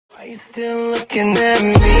Are you still looking at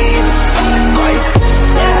me? Why you still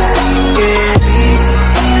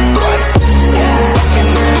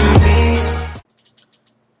looking at me?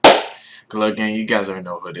 Glogang, you guys already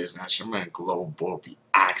know who it is now. It's your man Global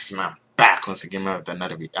Reacts, and I'm back once again, man, with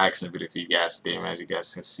another reaction video for you guys today, man. As you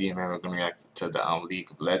guys can see, man, we're gonna react to the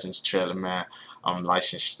League of Legends trailer, man.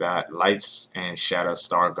 Lights and Shadow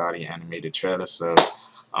Star Guardian animated trailer. So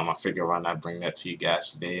I figure why not bring that to you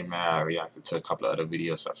guys today, man. I reacted to a couple of other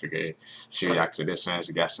videos, so I figured I should react to this, man. As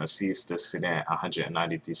you guys can see, it's still sitting at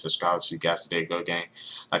 193 subscribers for you guys today. Glogang.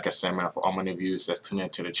 Like I said, man, for all my new viewers that's tuning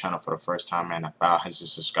into the channel for the first time, man, at 500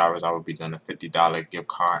 subscribers, I will be doing a $50 gift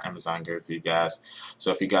card Amazon gift for you guys.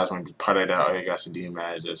 So if you guys want to be part of that, all you guys to do,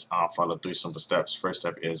 man, is just follow 3 simple steps. First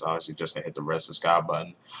step is obviously just to hit the red subscribe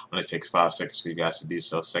button. Only takes 5 seconds for you guys to do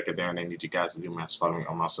so. Second thing I need you guys to do, man, is follow me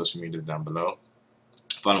on my social medias down below.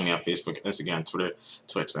 Follow me on Facebook, Instagram, Twitter,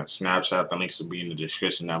 Twitch, and Snapchat. The links will be in the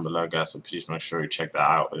description down below, guys. So please make sure you check that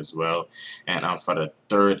out as well. And for the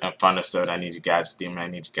third and final step, I need you guys to do, man. I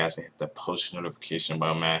need you guys to hit the post notification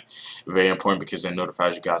button, man. Very important because it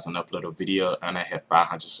notifies you guys when I upload a video. And I have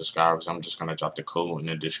 500 subscribers. I'm just gonna drop the code in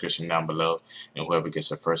the description down below, and whoever gets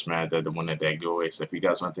the first, man, they're the winner of that giveaway. So if you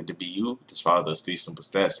guys want it to be you, just follow those 3 simple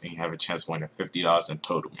steps, and you have a chance of winning $50 in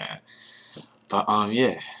total, man. But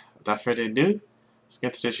yeah, without further ado, let's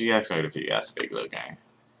get to this reaction video for you guys today, Glogang.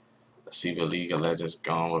 Let's see what League of Legends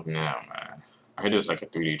going with now, man. I heard there's like a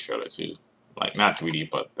 3D trailer too. Like not 3D,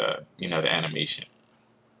 but the the animation.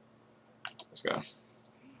 Let's go.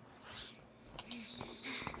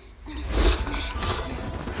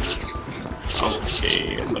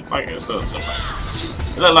 Okay, it look like it's a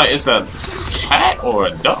cat or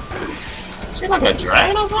a duck. Is it like a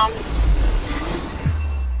dragon or something?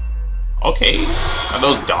 Okay, got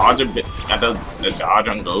those dodge the dodge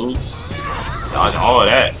and go, dodge and all of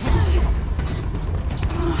that.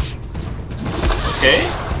 Okay,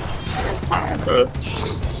 time to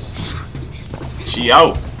she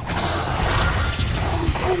out.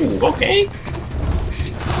 Ooh, okay,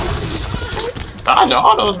 dodge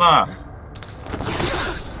all those knives.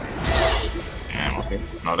 Damn, okay,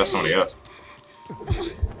 no, that's somebody else.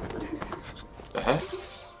 The heck?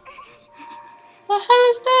 The hell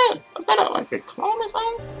is that? Was that like a clone or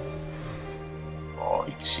something? Oh,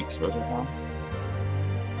 she killed her, huh?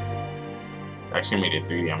 Actually made it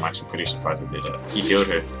 3D. I'm actually pretty surprised it did that. He killed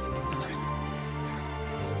her.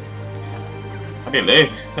 How did they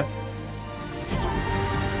live?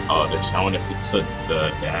 Oh, I wonder if he took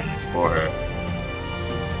the damage for her.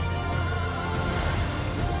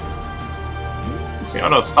 You see all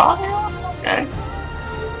those stars? Okay.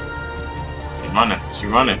 She's running. She's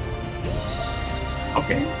running.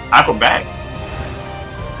 Okay, acrobat.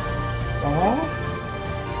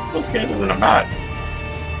 Those kids is in the back.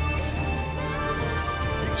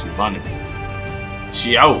 She's running.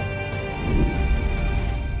 She out.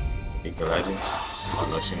 League of Legends. Oh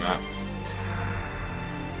no, she not.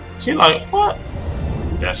 She like what?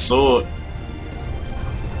 That sword.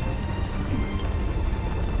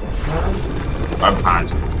 The hell? Right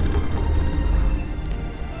behind you.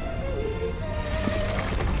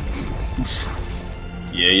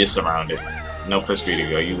 Yeah, you're surrounded. No place for you to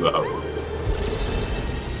go. You go.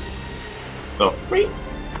 The freak?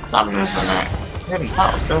 Stop messing that. Heading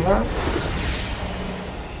out the hell?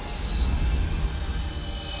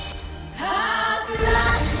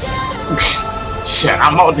 Shit,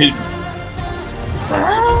 I'm on this. The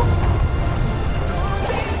hell?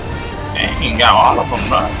 They ain't got all of them,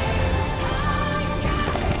 bro.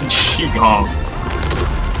 She gone.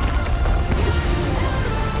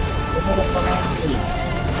 What the fuck else is it?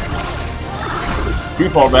 Free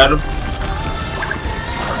fall battle.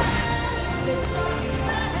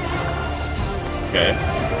 Okay.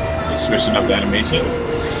 Just switching up the animations.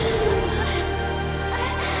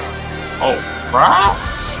 Oh, crap!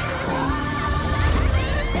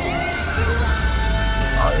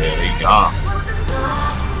 Oh yeah, they gone.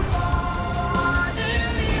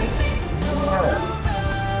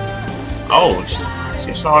 Oh,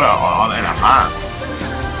 she saw that all in her mind.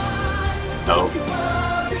 No.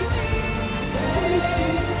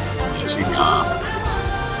 She gone.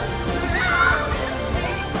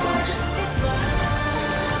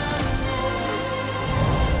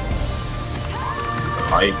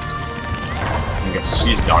 Light. I guess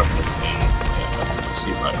she's darkness. Yeah, that's what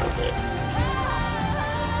she's like right there.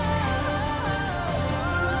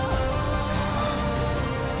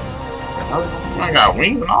 I got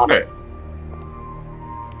wings and all that.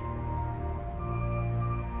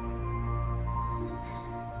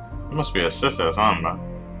 It must be a sister or something, bro.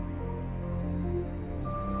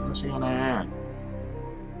 What's she gonna have?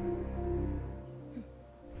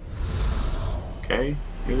 Okay.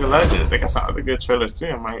 League of Legends. They got some other good trailers too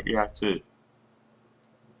I might react to.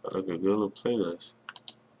 Got like a good little playlist.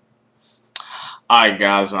 Alright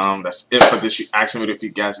guys, that's it for this reaction video. If you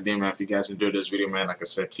guys did, man, if you guys enjoyed this video, man, like I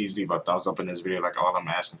said, please leave a thumbs up in this video. Like all I'm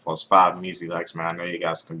asking for is 5 measly likes, man. I know you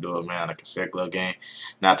guys can do it, man. Like I said, glogang.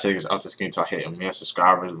 Now take us off the screen to hit a million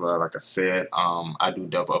subscribers. But like I said, I do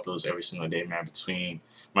double uploads every single day, man. Between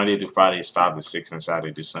Monday through Friday is 5 to 6, and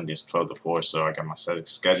Saturday to Sunday is 12 to 4. So I got my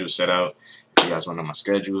schedule set out. If you guys want to know my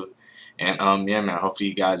schedule, and yeah, man. Hopefully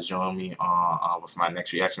you guys join me on with my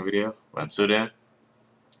next reaction video. But until then.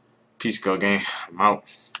 Peace, glogang. I'm out.